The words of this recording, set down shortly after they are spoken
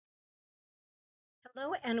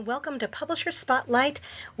Hello and welcome to Publisher Spotlight,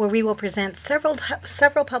 where we will present several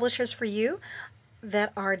publishers for you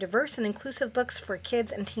that are diverse and inclusive books for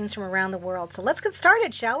kids and teens from around the world. So let's get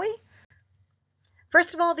started, shall we?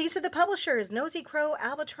 First of all, these are the publishers: Nosy Crow,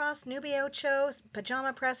 Albatros, Nube Ocho,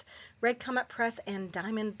 Pajama Press, Red Comet Press, and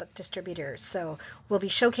Diamond Book Distributors. So we'll be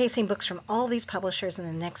showcasing books from all these publishers in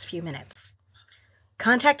the next few minutes.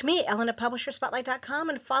 Contact me, Ellen at publisherspotlight.com,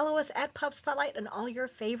 and follow us at Pub Spotlight on all your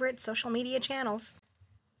favorite social media channels.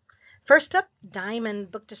 First up, Diamond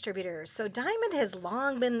Book Distributors. So Diamond has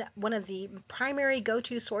long been one of the primary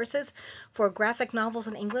go-to sources for graphic novels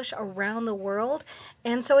in English around the world.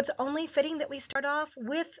 And so it's only fitting that we start off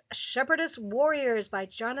with Shepherdess Warriors by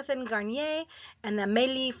Jonathan Garnier and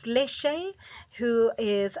Amélie Fléché, who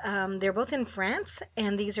is, they're both in France,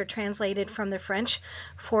 and these are translated from the French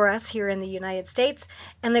for us here in the United States.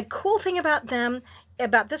 And the cool thing about them,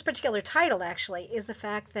 about this particular title actually, is the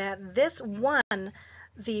fact that this won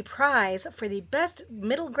the prize for the best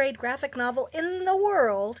middle grade graphic novel in the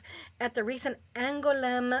world at the recent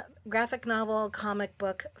Angoulême Graphic Novel Comic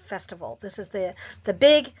Book Festival. This is the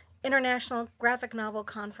big international graphic novel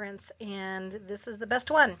conference, and this is the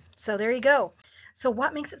best one. So there you go. So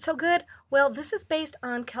what makes it so good? Well, this is based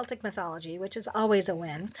on Celtic mythology, which is always a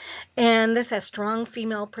win. And this has strong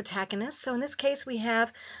female protagonists. So in this case, we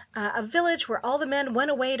have a village where all the men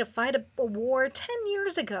went away to fight a war 10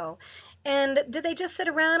 years ago. And did they just sit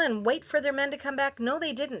around and wait for their men to come back? No,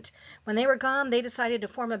 they didn't. When they were gone, they decided to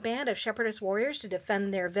form a band of shepherdess warriors to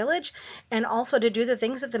defend their village and also to do the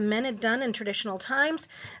things that the men had done in traditional times.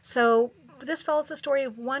 So this follows the story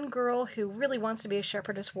of one girl who really wants to be a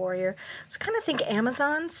shepherdess warrior. It's kind of think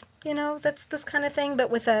Amazons, that's this kind of thing,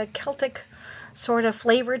 but with a Celtic sort of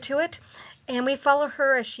flavor to it. And we follow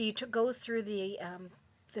her as she goes through the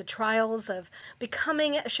trials of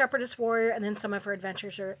becoming a shepherdess warrior and then some of her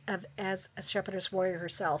adventures as a shepherdess warrior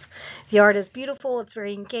herself. The art is beautiful, it's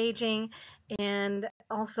very engaging, and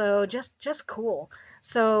also just cool.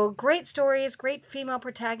 So great stories, great female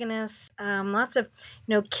protagonists, lots of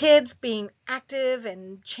kids being active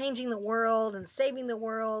and changing the world and saving the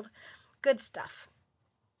world. Good stuff.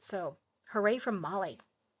 So hooray from Molly.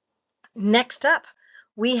 Next up,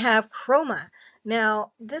 we have Chroma.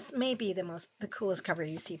 Now, this may be the coolest cover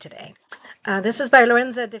you see today. This is by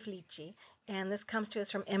Lorenza De Felici, and this comes to us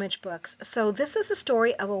from Image Books. So this is a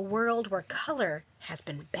story of a world where color has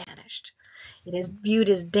been banished. It is viewed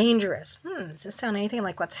as dangerous. Does this sound anything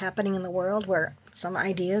like what's happening in the world where some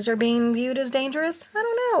ideas are being viewed as dangerous? I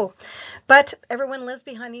don't know. But everyone lives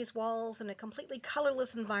behind these walls in a completely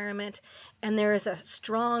colorless environment, and there is a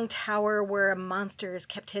strong tower where a monster is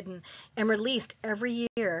kept hidden and released every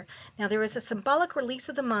year. Now, there is a symbolic release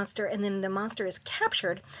of the monster, and then the monster is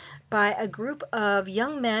captured by a group of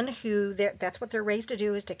young men who, that's what they're raised to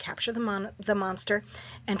do, is to capture the monster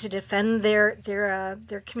and to defend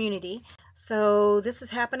their community. So this is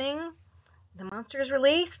happening. The monster is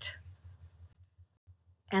released.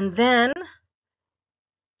 And then,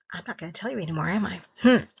 I'm not going to tell you anymore, am I?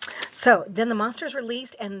 So then the monster is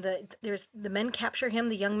released, and the men capture him.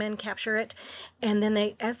 The young men capture it, and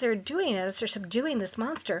then as they're subduing this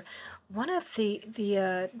monster, one of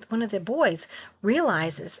the boys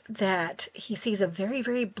realizes that he sees a very,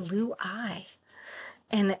 very blue eye,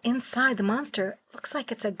 and inside the monster looks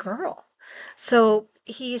like it's a girl. So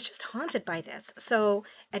he is just haunted by this. So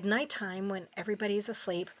at nighttime, when everybody's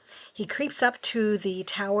asleep, he creeps up to the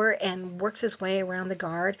tower and works his way around the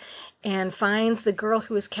guard and finds the girl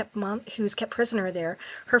who is kept prisoner there.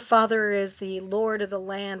 Her father is the lord of the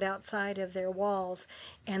land outside of their walls,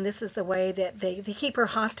 and this is the way that they keep her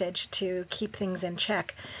hostage to keep things in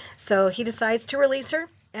check. So he decides to release her,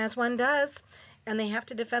 as one does, and they have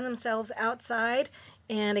to defend themselves outside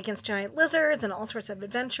and against giant lizards and all sorts of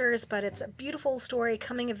adventures. But it's a beautiful story,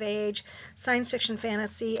 coming of age, science fiction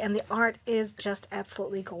fantasy, and the art is just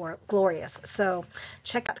absolutely glorious. So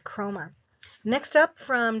check out Chroma. Next up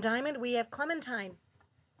from Diamond, we have Clementine.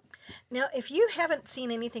 Now, if you haven't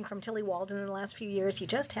seen anything from Tilly Walden in the last few years, you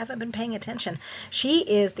just haven't been paying attention. She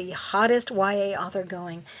is the hottest YA author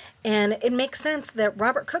going, and it makes sense that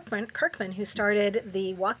Robert Kirkman, who started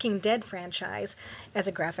the Walking Dead franchise as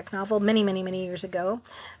a graphic novel many, many, many years ago,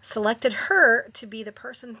 selected her to be the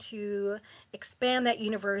person to expand that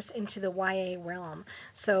universe into the YA realm.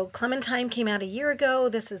 So Clementine came out a year ago.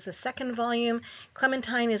 This is the second volume.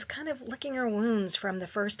 Clementine is kind of licking her wounds from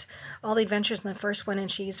all the adventures in the first one, and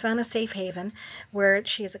she's found a safe haven where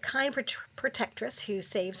she is a kind protectress who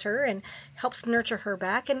saves her and helps nurture her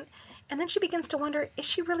back, and then she begins to wonder, is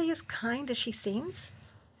she really as kind as she seems?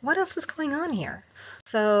 What else is going on here?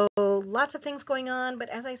 So lots of things going on, but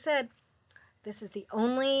as I said, This is the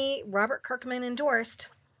only Robert Kirkman endorsed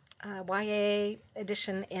YA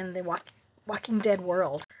edition in the Walking Dead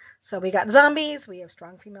world. So we got zombies, we have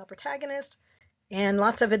strong female protagonists, and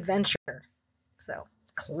lots of adventure. So,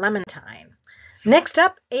 Clementine. Next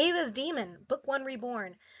up, Ava's Demon, Book 1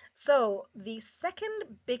 Reborn. So, the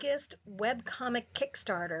second biggest webcomic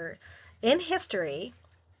Kickstarter in history,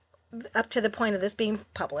 up to the point of this being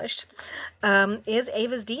published, is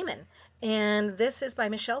Ava's Demon. And this is by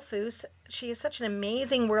Michelle Foose. She is such an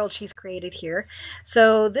amazing world she's created here.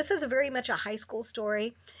 So this is very much a high school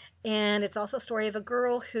story. And it's also a story of a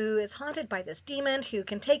girl who is haunted by this demon who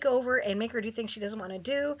can take over and make her do things she doesn't want to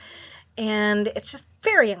do. And it's just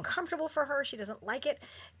very uncomfortable for her. She doesn't like it.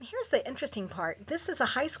 And here's the interesting part. This is a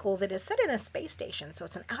high school that is set in a space station, so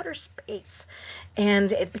it's in outer space.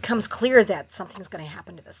 And it becomes clear that something's going to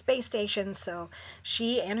happen to the space station. So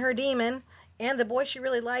she and her demon and the boy she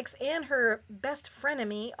really likes and her best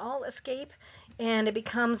frenemy all escape, and it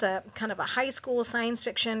becomes a kind of a high school science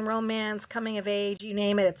fiction, romance, coming of age, you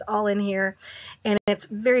name it, it's all in here. And it's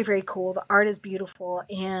very, very cool. The art is beautiful,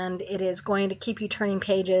 and it is going to keep you turning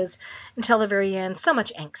pages until the very end. So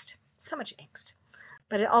much angst, so much angst.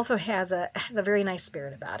 But it also has a very nice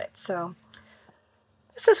spirit about it. So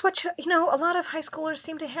this is what, a lot of high schoolers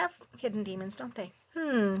seem to have hidden demons, don't they?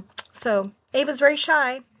 So Ava's very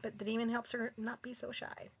shy, but the demon helps her not be so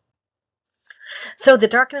shy. So The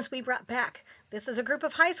Darkness We Brought Back. This is a group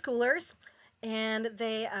of high schoolers, and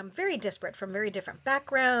they very disparate from very different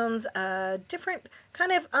backgrounds, different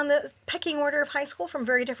kind of on the pecking order of high school, from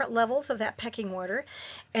very different levels of that pecking order.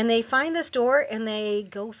 And they find this door and they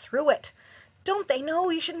go through it. Don't they know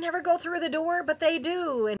you should never go through the door? But they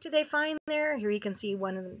do. And do they find there? Here you can see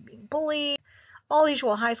one of them being bullied, all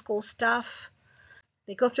usual high school stuff.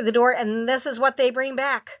 They go through the door, and this is what they bring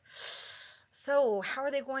back. So how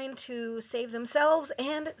are they going to save themselves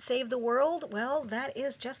and save the world? Well, that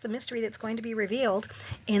is just the mystery that's going to be revealed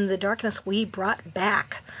in The Darkness We Brought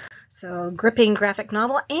Back. So, gripping graphic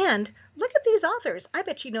novel. And look at these authors. I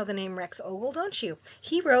bet you know the name Rex Ogle, don't you?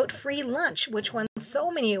 He wrote Free Lunch, which won so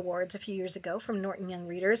many awards a few years ago from Norton Young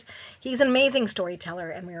Readers. He's an amazing storyteller,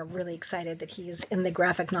 and we're really excited that he's in the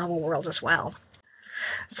graphic novel world as well.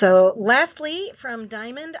 So lastly, from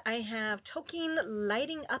Diamond, I have Tolkien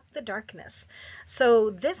Lighting Up the Darkness. So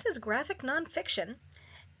this is graphic nonfiction,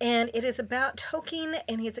 and it is about Tolkien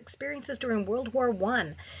and his experiences during World War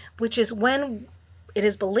I, which is when it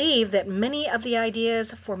is believed that many of the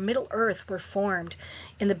ideas for Middle-earth were formed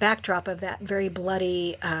in the backdrop of that very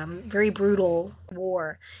bloody, very brutal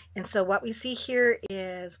war. And so what we see here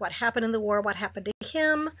is what happened in the war, what happened to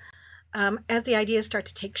him, as the ideas start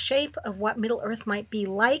to take shape of what Middle-earth might be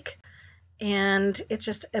like. And it's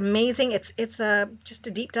just amazing. It's just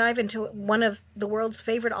a deep dive into one of the world's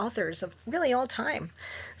favorite authors of really all time.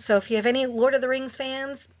 So if you have any Lord of the Rings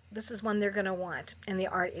fans, this is one they're going to want. And the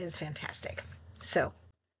art is fantastic. So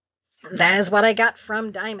that is what I got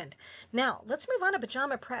from Diamond. Now, let's move on to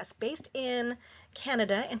Pajama Press, based in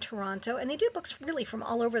Canada, in Toronto, and they do books really from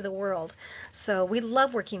all over the world. So we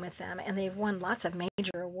love working with them, and they've won lots of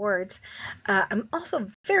major awards. I'm also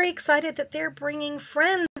very excited that they're bringing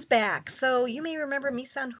Friends back. So you may remember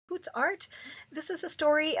Mies van Hout's art. This is a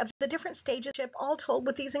story of the different stages of ship, all told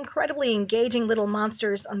with these incredibly engaging little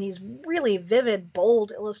monsters on these really vivid,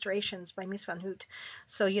 bold illustrations by Mies van Hout.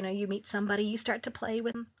 So, you meet somebody, you start to play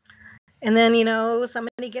with them. And then,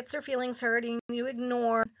 somebody gets their feelings hurt and you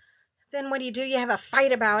ignore. Then what do? You have a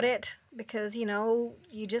fight about it because, you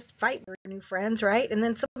just fight with your new friends, right? And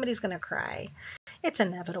then somebody's going to cry. It's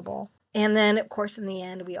inevitable. And then, of course, in the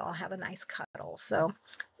end, we all have a nice cuddle. So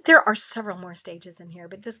there are several more stages in here,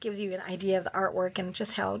 but this gives you an idea of the artwork and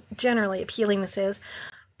just how generally appealing this is.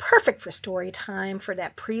 Perfect for story time, for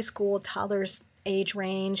that preschool, toddlers age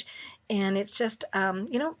range. And it's just,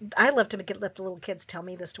 I love to let the little kids tell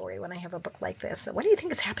me the story when I have a book like this. So what do you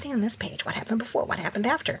think is happening on this page? What happened before? What happened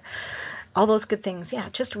after? All those good things. Yeah,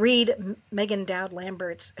 just read Megan Dowd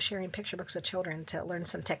Lambert's Sharing Picture Books with Children to learn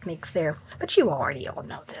some techniques there. But you already all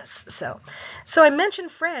know this. So I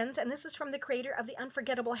mentioned Friends, and this is from the creator of The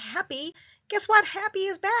Unforgettable Happy. Guess what? Happy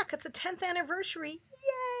is back. It's a 10th anniversary.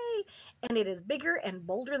 Yay! And it is bigger and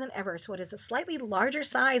bolder than ever. So it is a slightly larger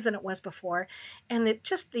size than it was before. And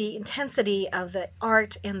just the intensity of the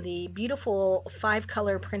art and the beautiful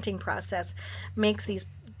 5-color printing process makes these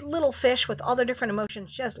little fish with all their different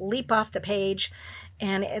emotions just leap off the page.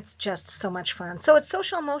 And it's just so much fun. So it's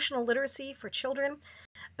social emotional literacy for children.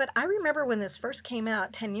 But I remember when this first came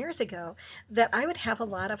out 10 years ago that I would have a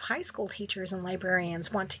lot of high school teachers and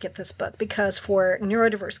librarians want to get this book because for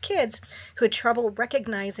neurodiverse kids who had trouble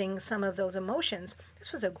recognizing some of those emotions,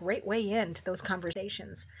 this was a great way into those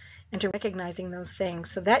conversations and to recognizing those things.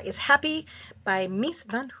 So that is Happy by Mies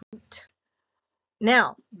van Hout.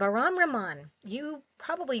 Now, Bahram Rahman, you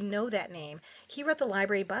probably know that name. He wrote The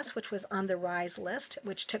Library Bus, which was on the Rise list,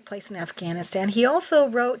 which took place in Afghanistan. He also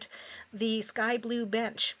wrote The Sky Blue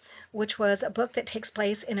Bench, which was a book that takes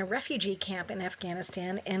place in a refugee camp in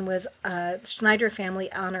Afghanistan and was a Schneider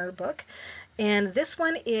Family Honor book. And this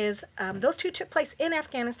one is, those two took place in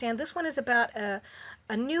Afghanistan. This one is about a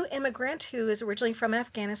new immigrant who is originally from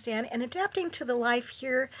Afghanistan and adapting to the life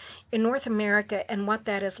here in North America and what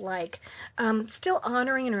that is like. Still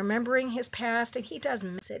honoring and remembering his past, and he does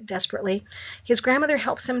miss it desperately. His grandmother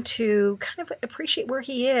helps him to kind of appreciate where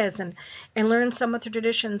he is and learn some of the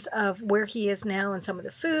traditions of where he is now and some of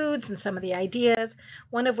the foods and some of the ideas,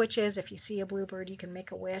 one of which is if you see a bluebird, you can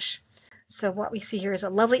make a wish. So what we see here is a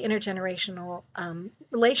lovely intergenerational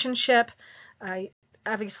relationship.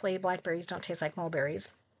 Obviously, blackberries don't taste like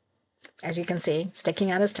mulberries, as you can see, sticking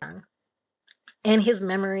out his tongue. And his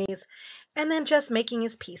memories, and then just making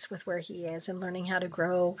his peace with where he is and learning how to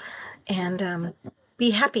grow and be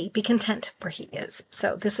happy, be content where he is.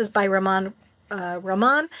 So this is by Rahman,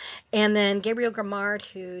 and then Gabrielle Grimard,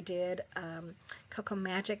 who did Coco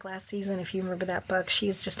Magic last season, if you remember that book.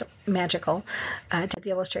 She's just magical, did the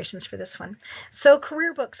illustrations for this one. So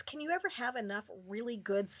career books, can you ever have enough really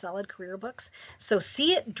good, solid career books? So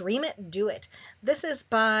See It, Dream It, Do It. This is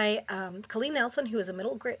by Colleen Nelson, who is a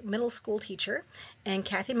middle school teacher, and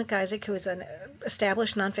Kathy McIsaac, who is an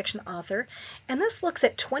established nonfiction author. And this looks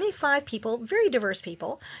at 25 people, very diverse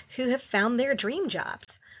people, who have found their dream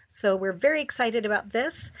jobs. So we're very excited about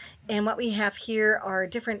this, and what we have here are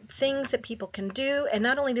different things that people can do, and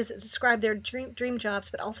not only does it describe their dream jobs,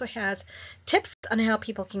 but also has tips on how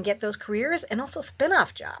people can get those careers and also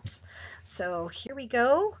spin-off jobs. So here we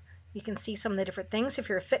go. You can see some of the different things. If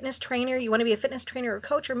you're a fitness trainer, you want to be a fitness trainer or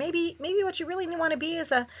coach, or maybe what you really want to be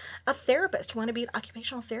is a therapist. You want to be an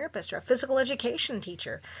occupational therapist or a physical education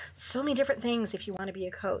teacher. So many different things if you want to be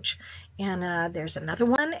a coach. And there's another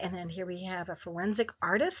one. And then here we have a forensic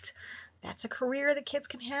artist. That's a career that kids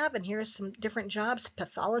can have. And here's some different jobs: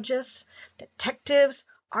 pathologists, detectives,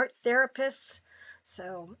 art therapists.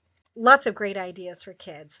 So lots of great ideas for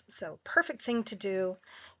kids. So perfect thing to do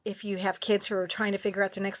if you have kids who are trying to figure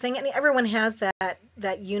out their next thing. And everyone has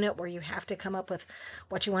that unit where you have to come up with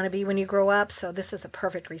what you want to be when you grow up. So this is a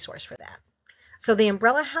perfect resource for that. So The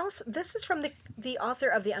Umbrella House, this is from the author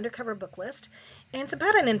of the Undercover Book List. And it's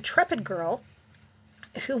about an intrepid girl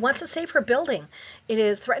who wants to save her building. It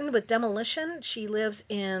is threatened with demolition. She lives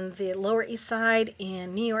in the Lower East Side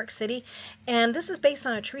in New York City, and this is based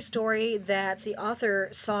on a true story that the author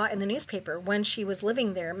saw in the newspaper when she was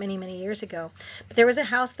living there many, many years ago. But there was a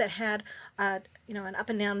house that had an up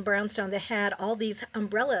and down brownstone that had all these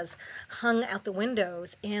umbrellas hung out the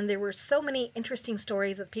windows, and there were so many interesting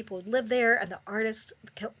stories of people who lived there and the artist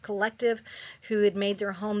collective who had made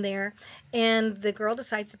their home there. And the girl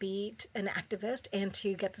decides to be an activist and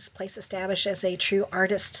to get this place established as a true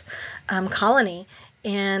artist colony,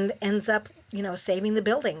 and ends up saving the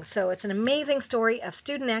building. So it's an amazing story of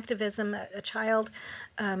student activism, a child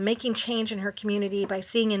making change in her community by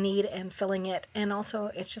seeing a need and filling it. And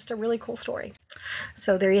also, it's just a really cool story.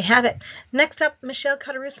 So there you have it. Next up, Michelle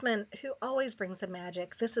Cutter-Usman, who always brings the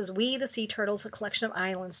magic. This is We the Sea Turtles, a collection of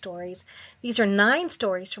island stories. These are 9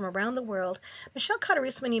 stories from around the world. Michelle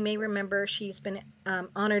Cutter-Usman, you may remember, she's been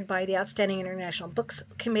honored by the Outstanding International Books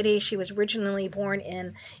Committee. She was originally born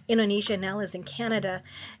in Indonesia, now lives in Canada.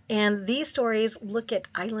 And these stories look at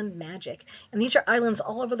island magic. And these are islands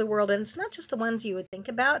all over the world. And it's not just the ones you would think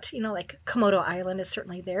about, like Komodo Island is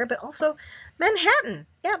certainly there, but also Manhattan.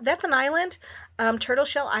 Yeah, that's an island. Turtle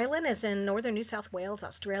Shell Island is in northern New South Wales,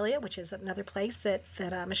 Australia, which is another place that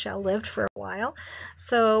Michelle lived for a while.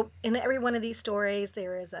 So in every one of these stories,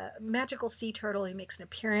 there is a magical sea turtle who makes an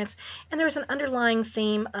appearance, and there's an underlying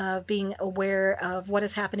theme of being aware of what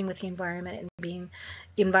is happening with the environment and being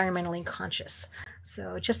environmentally conscious.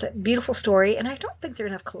 So just a beautiful story, and I don't think there are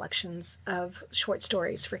enough collections of short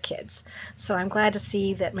stories for kids. So I'm glad to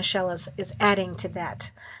see that Michelle is adding to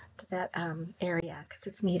that area because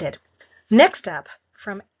it's needed. Next up,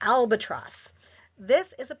 from Albatros.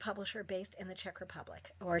 This is a publisher based in the Czech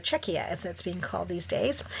Republic, or Czechia as it's being called these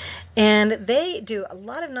days. And they do a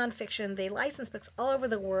lot of nonfiction. They license books all over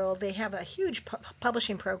the world. They have a huge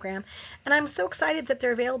publishing program. And I'm so excited that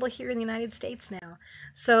they're available here in the United States now.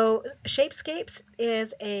 So Shapescapes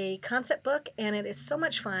is a concept book, and it is so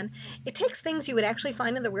much fun. It takes things you would actually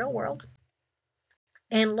find in the real world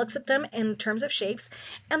and looks at them in terms of shapes.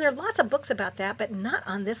 And there are lots of books about that, but not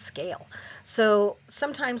on this scale. So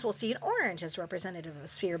sometimes we'll see an orange as representative of a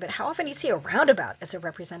sphere, but how often do you see a roundabout as a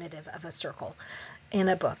representative of a circle in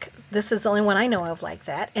a book? This is the only one I know of like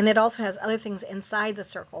that. And it also has other things inside the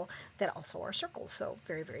circle that also are circles. So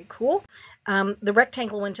very, very cool. The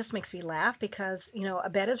rectangle one just makes me laugh because, you know, a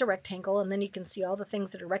bed is a rectangle, and then you can see all the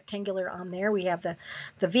things that are rectangular on there. We have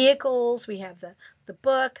the vehicles, we have the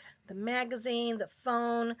book, the magazine, the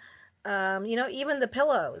phone, you know, even the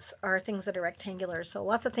pillows are things that are rectangular. So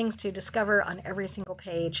lots of things to discover on every single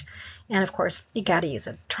page. And of course, you got to use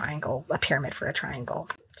a triangle, a pyramid for a triangle,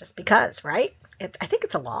 just because, right? I think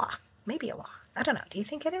it's a law, maybe a law. I don't know. Do you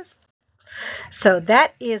think it is? So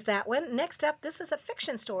that is that one. Next up, this is a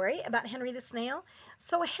fiction story about Henry the snail.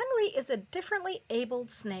 So Henry is a differently abled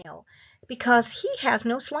snail because he has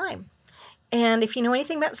no slime. And if you know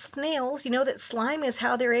anything about snails, you know that slime is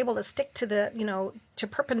how they're able to stick to the, you know, to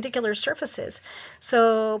perpendicular surfaces.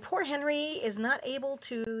 So poor Henry is not able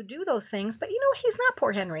to do those things, but you know, he's not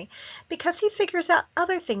poor Henry because he figures out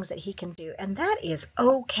other things that he can do, and that is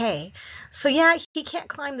okay. So yeah, he can't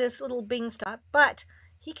climb this little beanstalk, but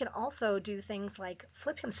he can also do things like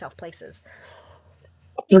flip himself places.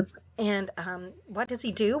 And what does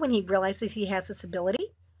he do when he realizes he has this ability?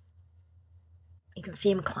 You can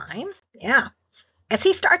see him climb. Yeah. As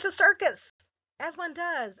he starts a circus, as one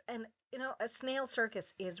does. And, you know, a snail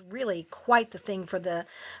circus is really quite the thing for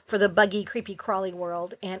the buggy, creepy, crawly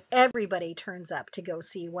world. And everybody turns up to go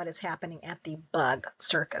see what is happening at the bug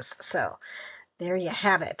circus. So there you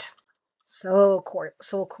have it. So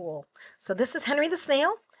cool. So this is Henry the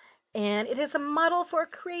Snail, and it is a model for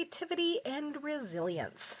creativity and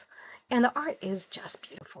resilience. And the art is just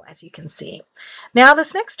beautiful, as you can see. Now,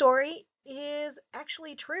 this next story is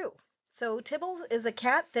actually true. So Tibbles is a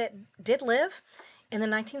cat that did live in the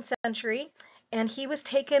 19th century, and he was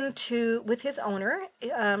taken with his owner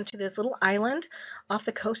to this little island off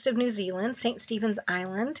the coast of New Zealand, St. Stephen's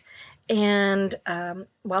Island. And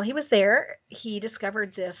while he was there, he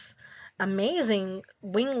discovered this amazing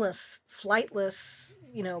wingless, flightless,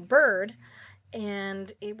 you know, bird,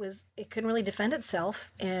 and it couldn't really defend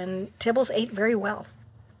itself, and Tibbles ate very well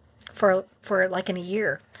for like in a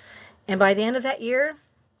year. And by the end of that year,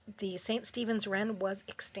 the St. Stephen's wren was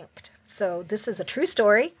extinct. So this is a true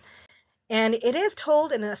story, and it is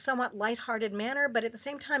told in a somewhat lighthearted manner, but at the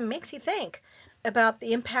same time makes you think about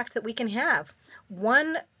the impact that we can have.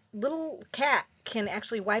 One little cat can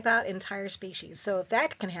actually wipe out entire species. So if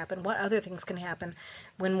that can happen, what other things can happen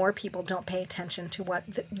when more people don't pay attention to what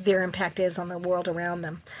their impact is on the world around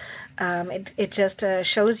them? It just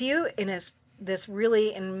shows you in this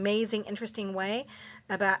really amazing, interesting way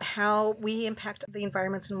about how we impact the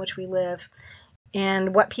environments in which we live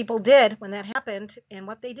and what people did when that happened and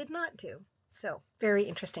what they did not do. So very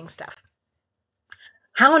interesting stuff.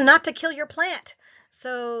 How not to kill your plant.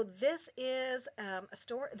 So this is a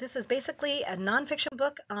story. This is basically a nonfiction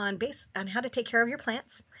book on how to take care of your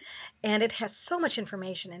plants, and it has so much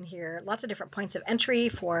information in here. Lots of different points of entry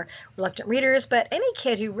for reluctant readers, but any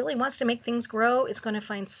kid who really wants to make things grow is going to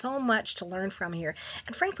find so much to learn from here.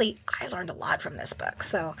 And frankly, I learned a lot from this book.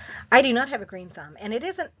 So I do not have a green thumb, and it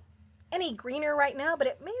isn't any greener right now, but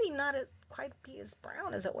it maybe not quite be as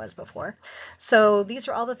brown as it was before. So these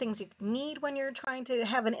are all the things you need when you're trying to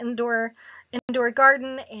have an indoor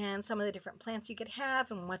garden, and some of the different plants you could have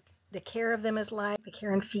and what the care of them is like, the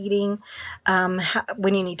care and feeding,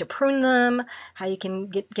 when you need to prune them, how you can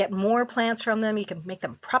get more plants from them, you can make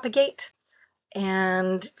them propagate,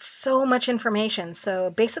 and so much information. So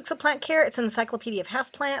basics of plant care, it's an encyclopedia of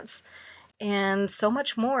houseplants, and so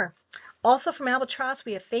much more. Also from Albatros,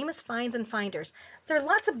 we have Famous Finds and Finders. There are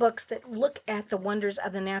lots of books that look at the wonders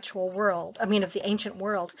of the natural world, of the ancient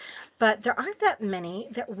world, but there aren't that many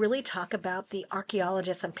that really talk about the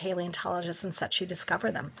archaeologists and paleontologists and such who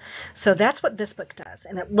discover them. So that's what this book does,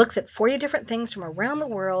 and it looks at 40 different things from around the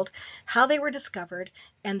world, how they were discovered,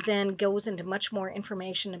 and then goes into much more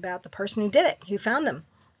information about the person who did it, who found them,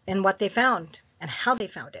 and what they found, and how they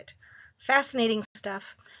found it. Fascinating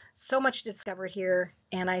stuff. So much to discover here,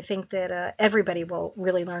 and I think that everybody will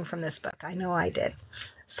really learn from this book. I know I did.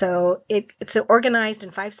 So it's organized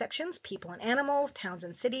in 5 sections: people and animals, towns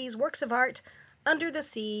and cities, works of art, under the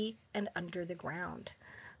sea, and under the ground.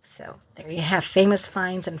 So there you have famous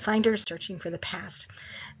finds and finders searching for the past.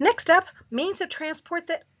 Next up, means of transport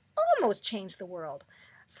that almost changed the world.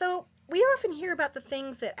 So we often hear about the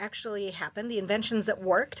things that actually happened, the inventions that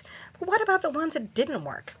worked, but what about the ones that didn't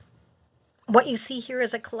work? What you see here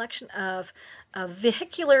is a collection of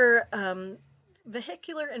vehicular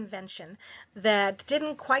invention that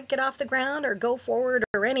didn't quite get off the ground or go forward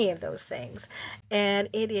or any of those things. And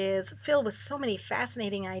it is filled with so many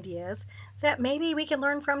fascinating ideas that maybe we can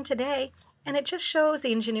learn from today. And it just shows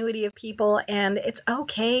the ingenuity of people, and it's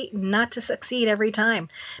okay not to succeed every time,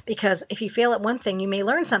 because if you fail at one thing, you may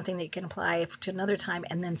learn something that you can apply to another time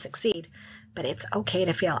and then succeed. But it's okay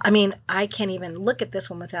to fail. I mean, I can't even look at this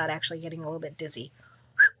one without actually getting a little bit dizzy.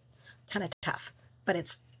 Kind of tough, but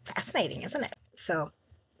it's fascinating, isn't it? So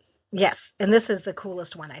yes, and this is the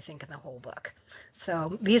coolest one, I think, in the whole book.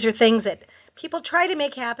 So these are things that people try to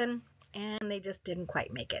make happen, and they just didn't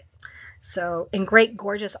quite make it. So in great,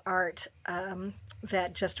 gorgeous art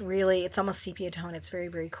that just really, it's almost sepia tone. It's very,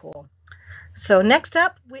 very cool. So next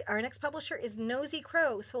up, our next publisher is Nosy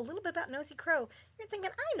Crow. So a little bit about Nosy Crow. You're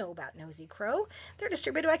thinking, I know about Nosy Crow. They're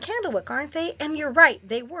distributed by Candlewick, aren't they? And you're right,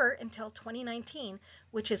 they were until 2019,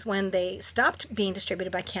 which is when they stopped being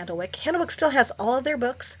distributed by Candlewick. Candlewick still has all of their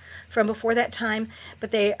books from before that time,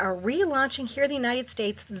 but they are relaunching here in the United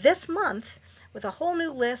States this month with a whole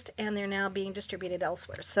new list, and they're now being distributed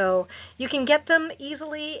elsewhere. So you can get them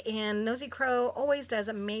easily, and Nosy Crow always does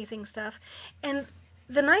amazing stuff. And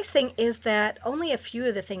the nice thing is that only a few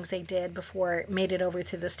of the things they did before made it over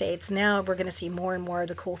to the States. Now we're going to see more and more of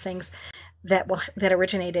the cool things that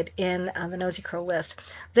originated in the Nosy Crow list.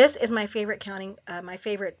 This is my favorite my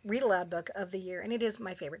favorite read aloud book of the year, and it is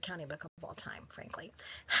my favorite counting book of all time, frankly.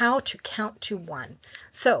 How to Count to One.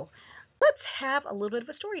 So let's have a little bit of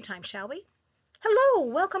a story time, shall we? Hello,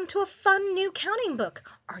 welcome to a fun new counting book.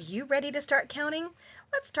 Are you ready to start counting?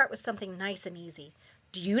 Let's start with something nice and easy.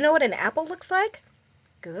 Do you know what an apple looks like?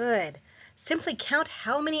 Good. Simply count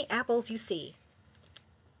how many apples you see.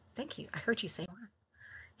 Thank you. I heard you say one.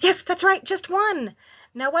 Yes, that's right, just one.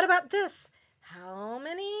 Now what about this? How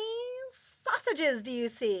many sausages do you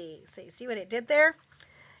see? So you see what it did there?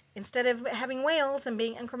 Instead of having whales and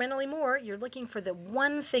being incrementally more, you're looking for the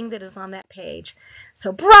one thing that is on that page.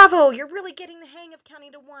 So bravo, you're really getting the hang of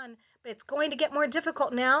counting to one, but it's going to get more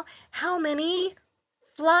difficult now. How many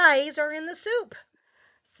flies are in the soup?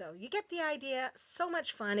 So you get the idea. So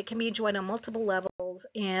much fun. It can be enjoyed on multiple levels,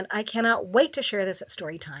 and I cannot wait to share this at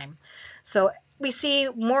story time. So we see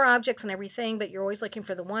more objects and everything, but you're always looking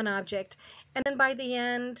for the one object. And then by the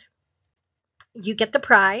end, you get the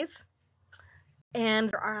prize. And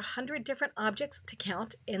there are 100 different objects to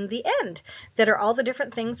count in the end that are all the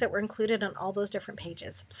different things that were included on all those different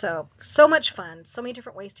pages. So much fun, so many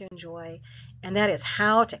different ways to enjoy, and that is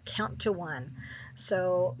How to Count to One.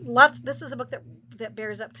 So this is a book that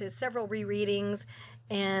bears up to several rereadings,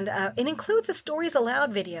 and it includes a Stories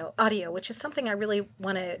Aloud audio, which is something I really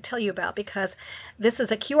want to tell you about, because this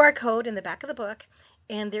is a QR code in the back of the book,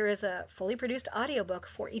 and there is a fully produced audiobook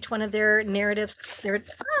for each one of their narratives.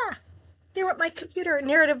 They were at my computer,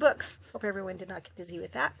 narrative books. Hope everyone did not get dizzy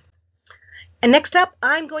with that. And next up,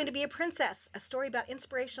 I'm Going to Be a Princess, a story about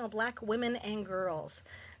inspirational Black women and girls.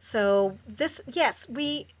 So this, yes,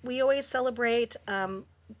 we always celebrate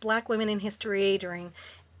Black women in history during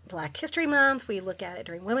Black History Month. We look at it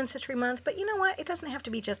during Women's History Month, but you know what? It doesn't have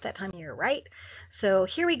to be just that time of year, right? So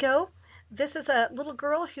here we go. This is a little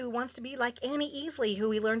girl who wants to be like Annie Easley, who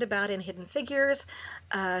we learned about in Hidden Figures.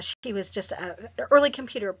 She was just an early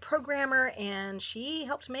computer programmer, and she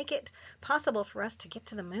helped make it possible for us to get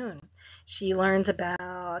to the moon. She learns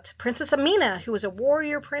about Princess Amina, who was a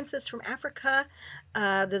warrior princess from Africa,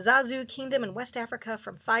 the Zazu Kingdom in West Africa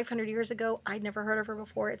from 500 years ago. I'd never heard of her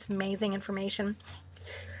before. It's amazing information.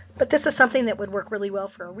 But this is something that would work really well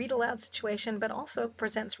for a read-aloud situation, but also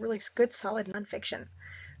presents really good, solid nonfiction.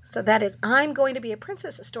 So that is I'm Going to Be a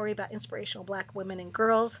Princess, a story about inspirational Black women and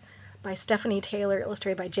girls by Stephanie Taylor,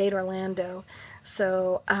 illustrated by Jade Orlando.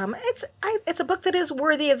 So it's a book that is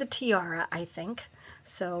worthy of the tiara, I think.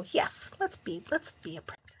 So yes, let's be a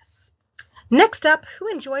princess. Next up, who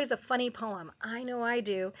enjoys a funny poem? I know I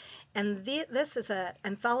do. And this is an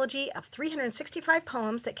anthology of 365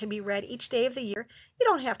 poems that can be read each day of the year. You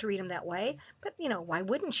don't have to read them that way, but why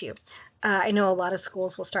wouldn't you? I know a lot of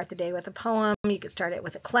schools will start the day with a poem. You could start it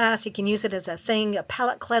with a class. You can use it as a thing, a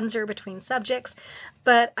palate cleanser between subjects.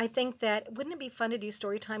 But I think that wouldn't it be fun to do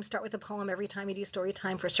story time? Start with a poem every time you do story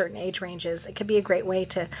time for certain age ranges. It could be a great way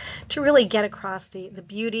to really get across the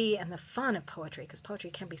beauty and the fun of poetry, because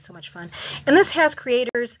poetry can be so much fun. And this has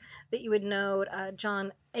creators that you would know,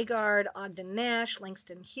 John Agard, Ogden Nash,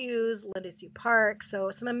 Langston Hughes, Linda Sue Park.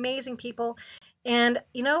 So some amazing people. And,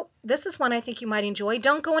 this is one I think you might enjoy.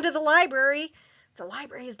 Don't go into the library. The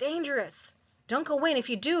library is dangerous. Don't go in. If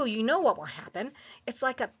you do, you know what will happen. It's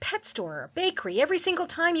like a pet store or a bakery. Every single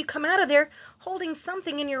time you come out of there holding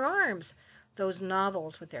something in your arms. Those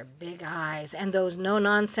novels with their big eyes and those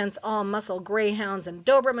no-nonsense all-muscle greyhounds and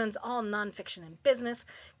Dobermans, all nonfiction and business,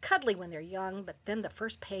 cuddly when they're young, but then the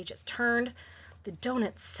first page is turned. The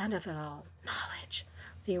donut scent of it all, knowledge.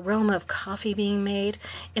 The aroma of coffee being made,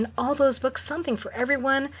 in all those books something for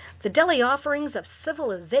everyone, the deli offerings of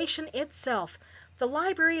civilization itself. The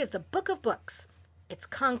library is the book of books. It's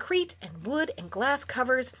concrete and wood and glass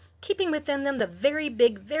covers, keeping within them the very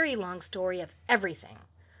big, very long story of everything.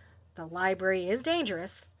 The library is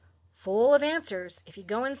dangerous, full of answers. If you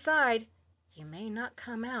go inside, you may not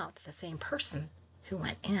come out the same person who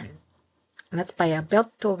went in. And that's by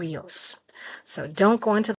Albatros. So don't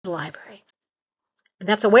go into the library.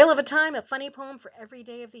 That's A Whale of a Time, a funny poem for every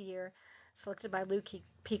day of the year, selected by Lou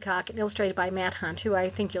Peacock and illustrated by Matt Hunt, who I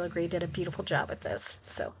think you'll agree did a beautiful job with this.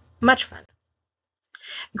 So much fun.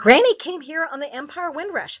 Granny came here on the Empire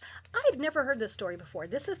Windrush. I've never heard this story before.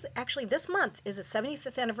 This month is the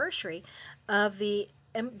 75th anniversary of the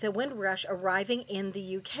Windrush arriving in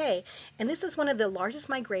the UK, and this is one of the largest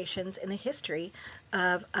migrations in the history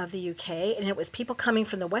of the UK, and it was people coming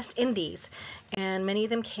from the West Indies, and many of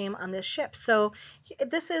them came on this ship. So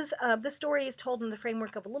this story is told in the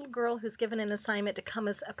framework of a little girl who's given an assignment to come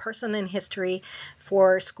as a person in history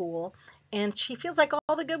for school. And she feels like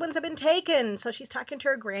all the good ones have been taken. So she's talking to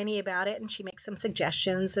her granny about it, and she makes some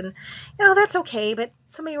suggestions. And, that's okay, but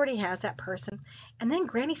somebody already has that person. And then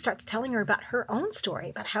Granny starts telling her about her own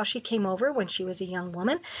story, about how she came over when she was a young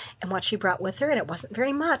woman and what she brought with her. And it wasn't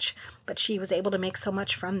very much, but she was able to make so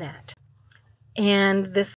much from that.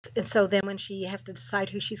 And so then when she has to decide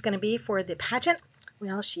who she's going to be for the pageant,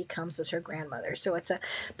 well, she comes as her grandmother. So it's a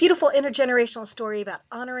beautiful intergenerational story about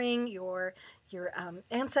honoring your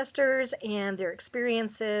ancestors and their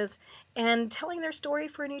experiences and telling their story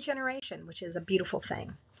for a new generation, which is a beautiful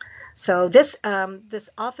thing. So this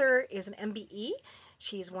author is an MBE.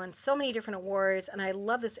 She's won so many different awards, and I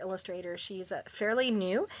love this illustrator. She's fairly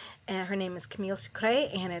new, and her name is Camille Sucre,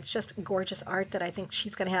 and it's just gorgeous art that I think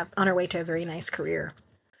she's going to have on her way to a very nice career.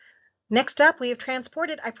 Next up, we have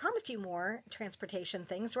transported. I promised you more transportation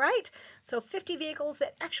things, right? So 50 vehicles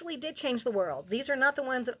that actually did change the world. These are not the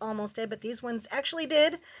ones that almost did, but these ones actually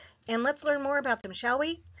did. And let's learn more about them, shall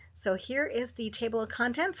we? So here is the table of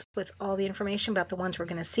contents with all the information about the ones we're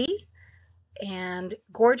going to see. And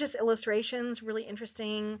gorgeous illustrations, really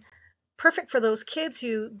interesting. Perfect for those kids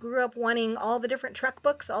who grew up wanting all the different truck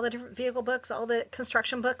books, all the different vehicle books, all the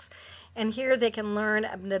construction books. And here they can learn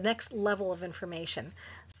the next level of information.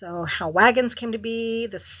 So how wagons came to be,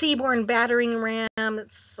 the Seaborne battering ram,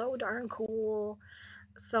 it's so darn cool.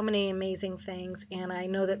 So many amazing things. And I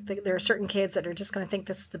know that there are certain kids that are just going to think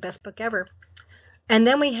this is the best book ever. And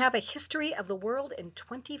then we have a history of the world in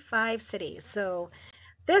 25 cities. So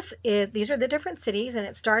these are the different cities, and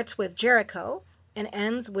it starts with Jericho and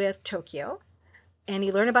ends with Tokyo. And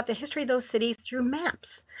you learn about the history of those cities through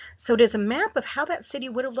maps. So it is a map of how that city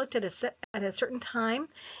would have looked at a certain time,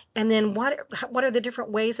 and then what are the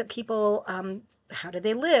different ways that people, how did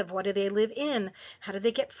they live? What do they live in? How did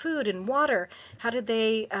they get food and water? How did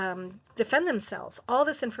they defend themselves? All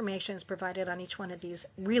this information is provided on each one of these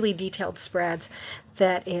really detailed spreads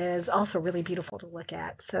that is also really beautiful to look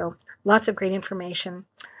at. So lots of great information.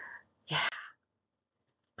 Yeah.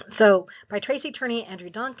 So by Tracy Turney, Andrew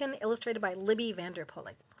Donkin, illustrated by Libby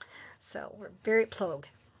Vanderpolik. So we're very Plogue.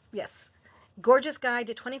 Yes. Gorgeous guide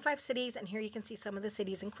to 25 cities, and here you can see some of the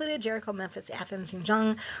cities included: Jericho, Memphis, Athens,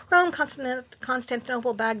 Yunjong, Rome,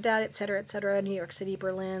 Constantinople, Baghdad, etc., New York City,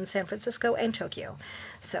 Berlin, San Francisco, and Tokyo.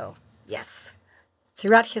 So yes,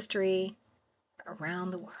 throughout history,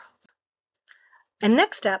 around the world. And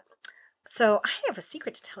next up, so I have a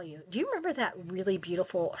secret to tell you. Do you remember that really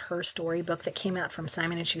beautiful Her Story book that came out from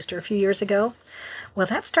Simon & Schuster a few years ago? Well,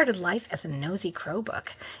 that started life as a Nosy Crow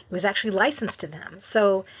book. It was actually licensed to them.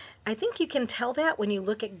 So I think you can tell that when you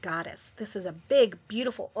look at Goddess. This is a big,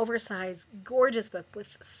 beautiful, oversized, gorgeous book with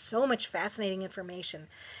so much fascinating information.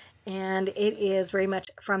 And it is very much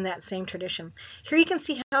from that same tradition. Here you can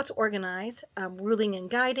see how it's organized: ruling and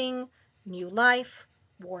guiding, new life,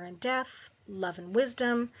 war and death, love and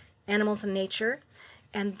wisdom, animals and nature.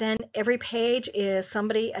 And then every page is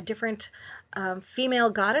a different female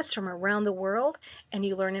goddess from around the world, and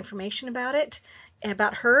you learn information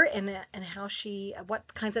about her and how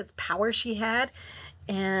what kinds of power she had,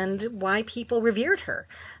 and why people revered her.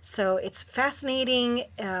 So it's fascinating.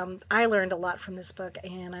 I learned a lot from this book,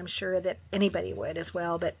 and I'm sure that anybody would as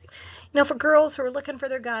well. But for girls who are looking for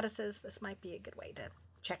their goddesses, this might be a good way to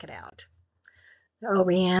check it out. Oh,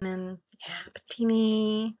 Rhiannon, yeah,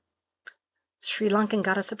 Patini, Sri Lankan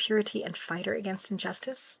goddess of purity and fighter against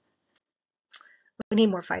injustice. We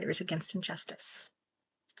need more fighters against injustice.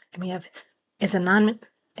 And we have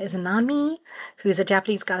Izanami, who's a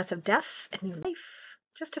Japanese goddess of death and new life.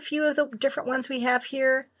 Just a few of the different ones we have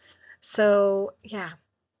here. So, yeah,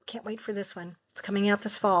 can't wait for this one. It's coming out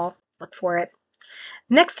this fall. Look for it.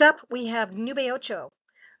 Next up, we have Nube Ocho.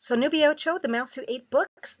 So Nube Ocho, The Mouse Who Ate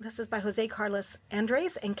Books. This is by Jose Carlos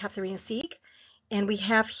Andres and Katharina Sieg. And we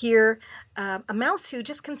have here a mouse who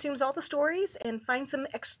just consumes all the stories and finds them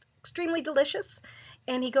extremely delicious.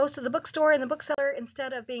 And he goes to the bookstore, and the bookseller,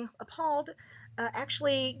 instead of being appalled,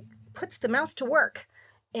 actually puts the mouse to work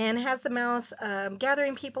and has the mouse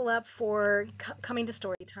gathering people up for coming to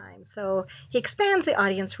story time. So he expands the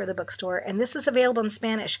audience for the bookstore, and this is available in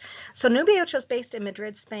Spanish. So Nube Ocho is based in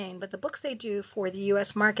Madrid, Spain, but the books they do for the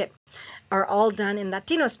U.S. market are all done in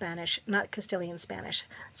Latino Spanish, not Castilian Spanish.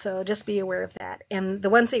 So just be aware of that. And the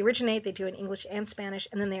ones they originate, they do in English and Spanish,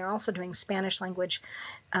 and then they are also doing Spanish language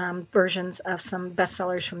versions of some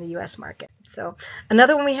bestsellers from the U.S. market. So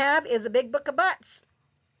another one we have is A Big Book of Butts,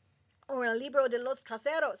 or El Libro de los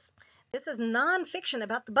Traseros. This is nonfiction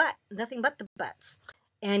about the butt, nothing but the butts.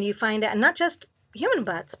 And you find out not just human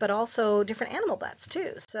butts, but also different animal butts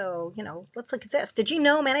too. So, let's look at this. Did you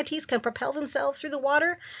know manatees can propel themselves through the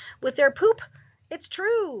water with their poop? It's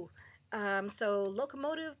true. So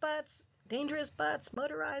locomotive butts, dangerous butts,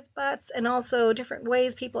 motorized butts, and also different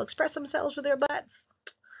ways people express themselves with their butts.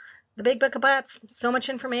 The Big Book of Butts, so much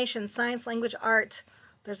information, science, language, art.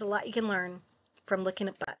 There's a lot you can learn from looking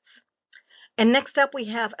at butts. And next up, we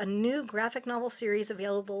have a new graphic novel series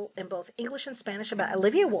available in both English and Spanish about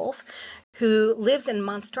Olivia Wolfe, who lives in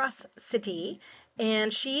Monstrosity,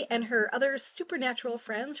 and she and her other supernatural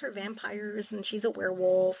friends, her vampires, and she's a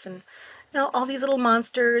werewolf, and all these little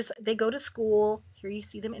monsters. They go to school. Here you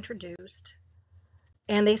see them introduced.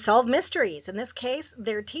 And they solve mysteries. In this case,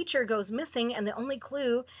 their teacher goes missing, and the only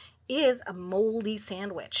clue is a moldy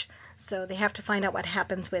sandwich. So they have to find out what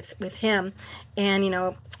happens with him. And,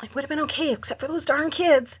 it would have been okay except for those darn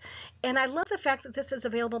kids. And I love the fact that this is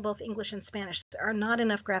available both English and Spanish. There are not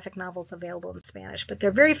enough graphic novels available in Spanish, but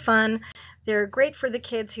they're very fun. They're great for the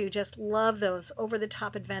kids who just love those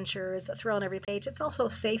over-the-top adventures, a thrill on every page. It's also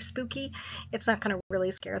safe, spooky. It's not going to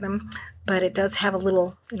really scare them, but it does have a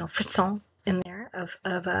little, frisson in there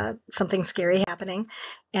of something scary happening.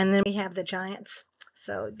 And then we have the giants.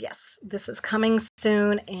 So yes, this is coming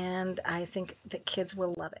soon, and I think that kids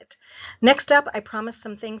will love it. Next up, I promised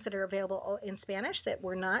some things that are available in Spanish that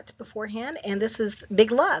were not beforehand, and this is Big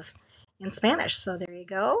Love in Spanish. So there you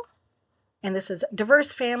go. And this is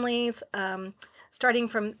diverse families, starting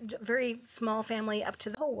from very small family up to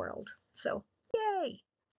the whole world. So yay,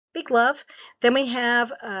 Big Love. Then we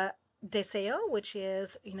have Deseo, which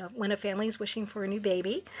is, When a Family is Wishing for a New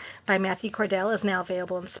Baby by Matthew Cordell, is now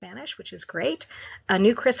available in Spanish, which is great. A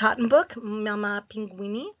new Chris Houghton book, Mama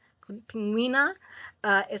Pingüina,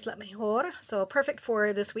 es la mejor. So perfect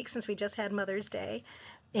for this week since we just had Mother's Day.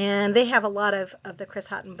 And they have a lot of the Chris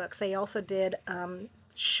Houghton books. They also did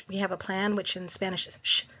We Have a Plan, which in Spanish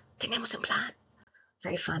is Tenemos un plan.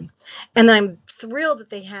 Very fun. And then I'm thrilled that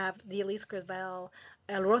they have the Elise Gravel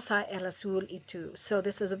El Rosa, El Azul y Tú. So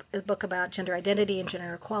this is a book about gender identity and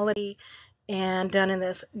gender equality, and done in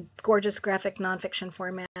this gorgeous graphic nonfiction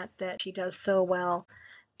format that she does so well.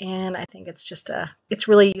 And I think it's it's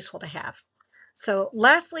really useful to have. So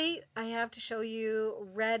lastly, I have to show you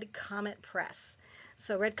Red Comet Press.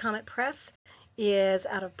 So Red Comet Press is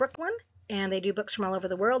out of Brooklyn, and they do books from all over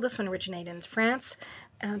the world. This one originated in France,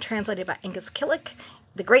 translated by Angus Killick.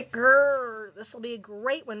 The Great Grrr. This will be a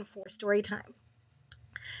great one for story time.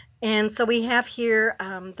 And so we have here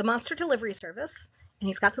the Monster Delivery Service, and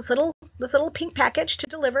he's got this little pink package to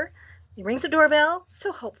deliver. He rings the doorbell,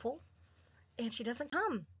 so hopeful, and she doesn't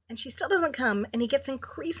come, and she still doesn't come, and he gets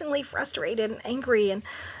increasingly frustrated and angry,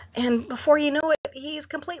 and before you know it, he's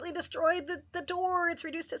completely destroyed the door. It's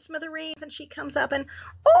reduced to smithereens, and she comes up and,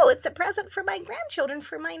 oh, it's a present for my grandchildren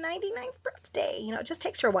for my 99th birthday. It just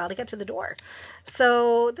takes her a while to get to the door.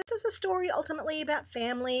 So this is a story ultimately about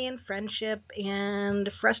family and friendship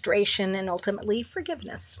and frustration and ultimately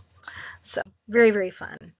forgiveness. So very, very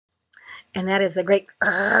fun. And that is a great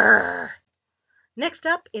Grrr. Next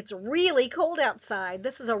up, it's really cold outside.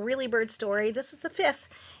 This is a really bird story. This is the fifth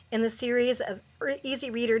in the series of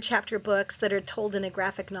easy reader chapter books that are told in a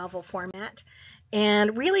graphic novel format.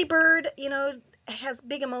 And really bird, has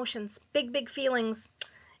big emotions, big, big feelings,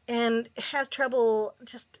 and has trouble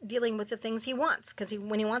just dealing with the things he wants, because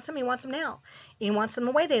when he wants them now. He wants them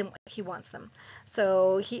the way he wants them.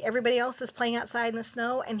 So everybody else is playing outside in the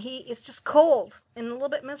snow, and he is just cold and a little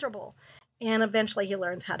bit miserable. And eventually he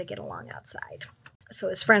learns how to get along outside. So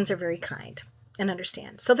his friends are very kind and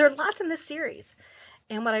understand. So there are lots in this series.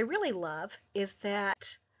 And what I really love is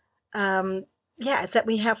that is that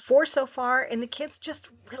we have 4 so far, and the kids just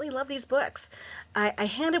really love these books. I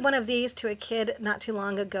handed one of these to a kid not too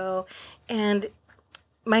long ago, and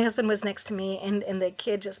my husband was next to me, and the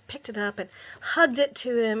kid just picked it up and hugged it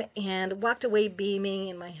to him and walked away beaming,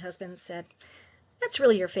 and my husband said, "That's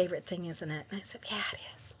really your favorite thing, isn't it?" And I said, "Yeah, it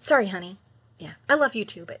is. Sorry, honey. Yeah, I love you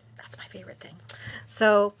too, but that's my favorite thing."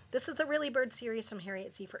 So this is the Really Bird series from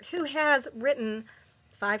Harriet Seifert, who has written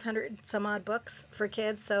 500 some odd books for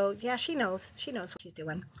kids. So yeah, she knows what she's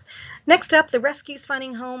doing. Next up, The Rescues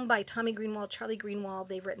Finding Home by Tommy Greenwald, Charlie Greenwald.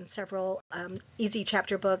 They've written several easy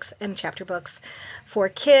chapter books and chapter books for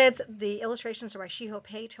kids. The illustrations are by Shiho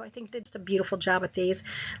Pate, who I think did just a beautiful job with these.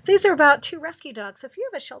 These are about 2 rescue dogs. So if you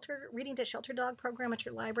have a reading to shelter dog program at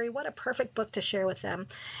your library, what a perfect book to share with them.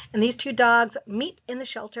 And these 2 dogs meet in the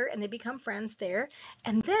shelter and they become friends there.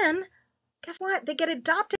 And then guess what? They get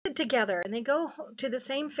adopted together and they go to the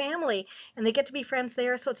same family and they get to be friends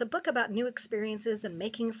there. So it's a book about new experiences and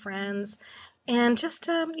making friends and just,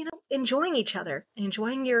 enjoying each other,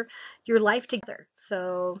 enjoying your life together.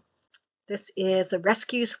 So this is The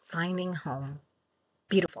Rescues Finding Home.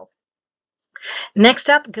 Beautiful. Next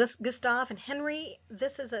up, Gustav and Henry.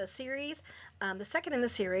 This is a series, the second in the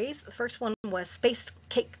series. The first one was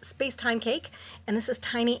Space Time Cake, and this is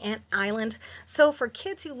Tiny Ant Island. So for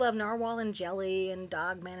kids who love Narwhal and Jelly and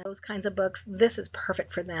Dogman and those kinds of books, this is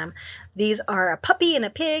perfect for them. These are a puppy and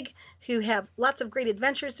a pig who have lots of great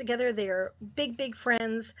adventures together. They are big, big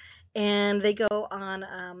friends, and they go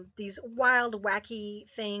on these wild, wacky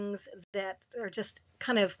things that are just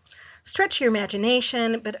kind of stretch your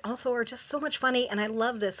imagination, but also are just so much funny. And I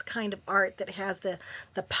love this kind of art that has the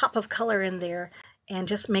pop of color in there and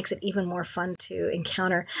just makes it even more fun to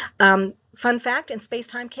encounter. Fun fact, in Space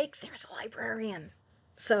Time Cake, there's a librarian.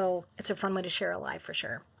 So it's a fun way to share a life for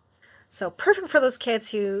sure. So perfect for those kids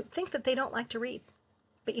who think that they don't like to read.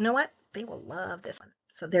 But you know what? They will love this one.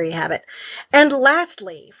 So there you have it. And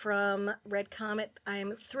lastly, from Red Comet,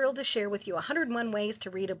 I'm thrilled to share with you 101 Ways to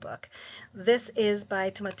Read a Book. This is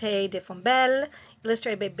by Timothée de Fombelle,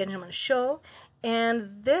 illustrated by Benjamin Shaw.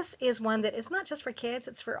 And this is one that is not just for kids,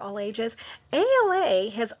 it's for all ages. ALA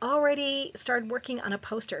has already started working on a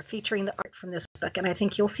poster featuring the art from this book, and I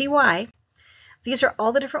think you'll see why. These are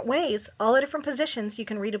all the different ways, all the different positions you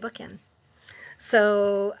can read a book in.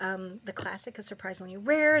 So the classic is surprisingly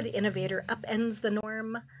rare. The innovator upends the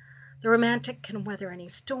norm. The romantic can weather any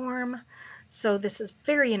storm. So this is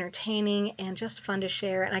very entertaining and just fun to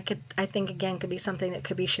share. And I think again could be something that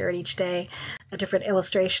could be shared each day. A different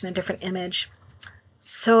illustration, a different image.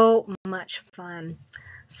 So much fun.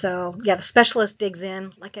 So yeah, the specialist digs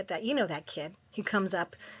in. Look at that. You know that kid who comes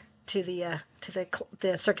up to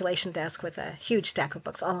the circulation desk with a huge stack of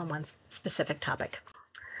books all on one specific topic.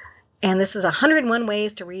 And this is 101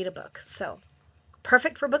 Ways to Read a Book. So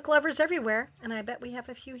perfect for book lovers everywhere. And I bet we have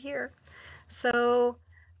a few here. So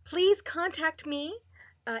please contact me,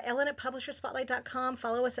 Ellen at publisherspotlight.com.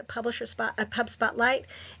 Follow us at Pub Spotlight.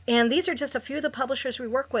 And these are just a few of the publishers we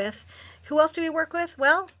work with. Who else do we work with?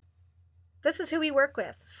 Well, this is who we work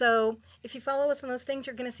with. So if you follow us on those things,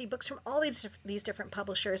 you're going to see books from all these different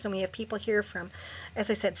publishers. And we have people here from, as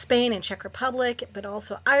I said, Spain and Czech Republic, but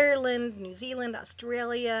also Ireland, New Zealand,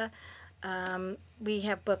 Australia. We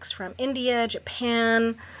have books from India,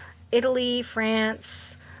 Japan, Italy,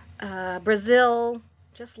 France, Brazil,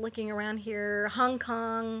 just looking around here, Hong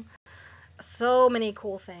Kong. So many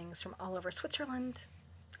cool things from all over Switzerland.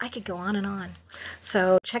 I could go on and on.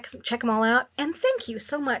 So check them all out. And thank you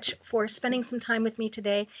so much for spending some time with me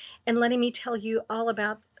today and letting me tell you all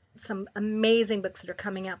about some amazing books that are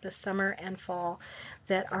coming out this summer and fall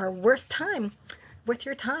that are worth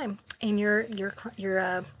your time and your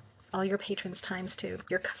all your patrons' times too,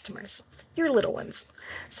 your customers, your little ones.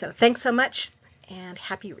 So thanks so much and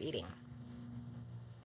happy reading.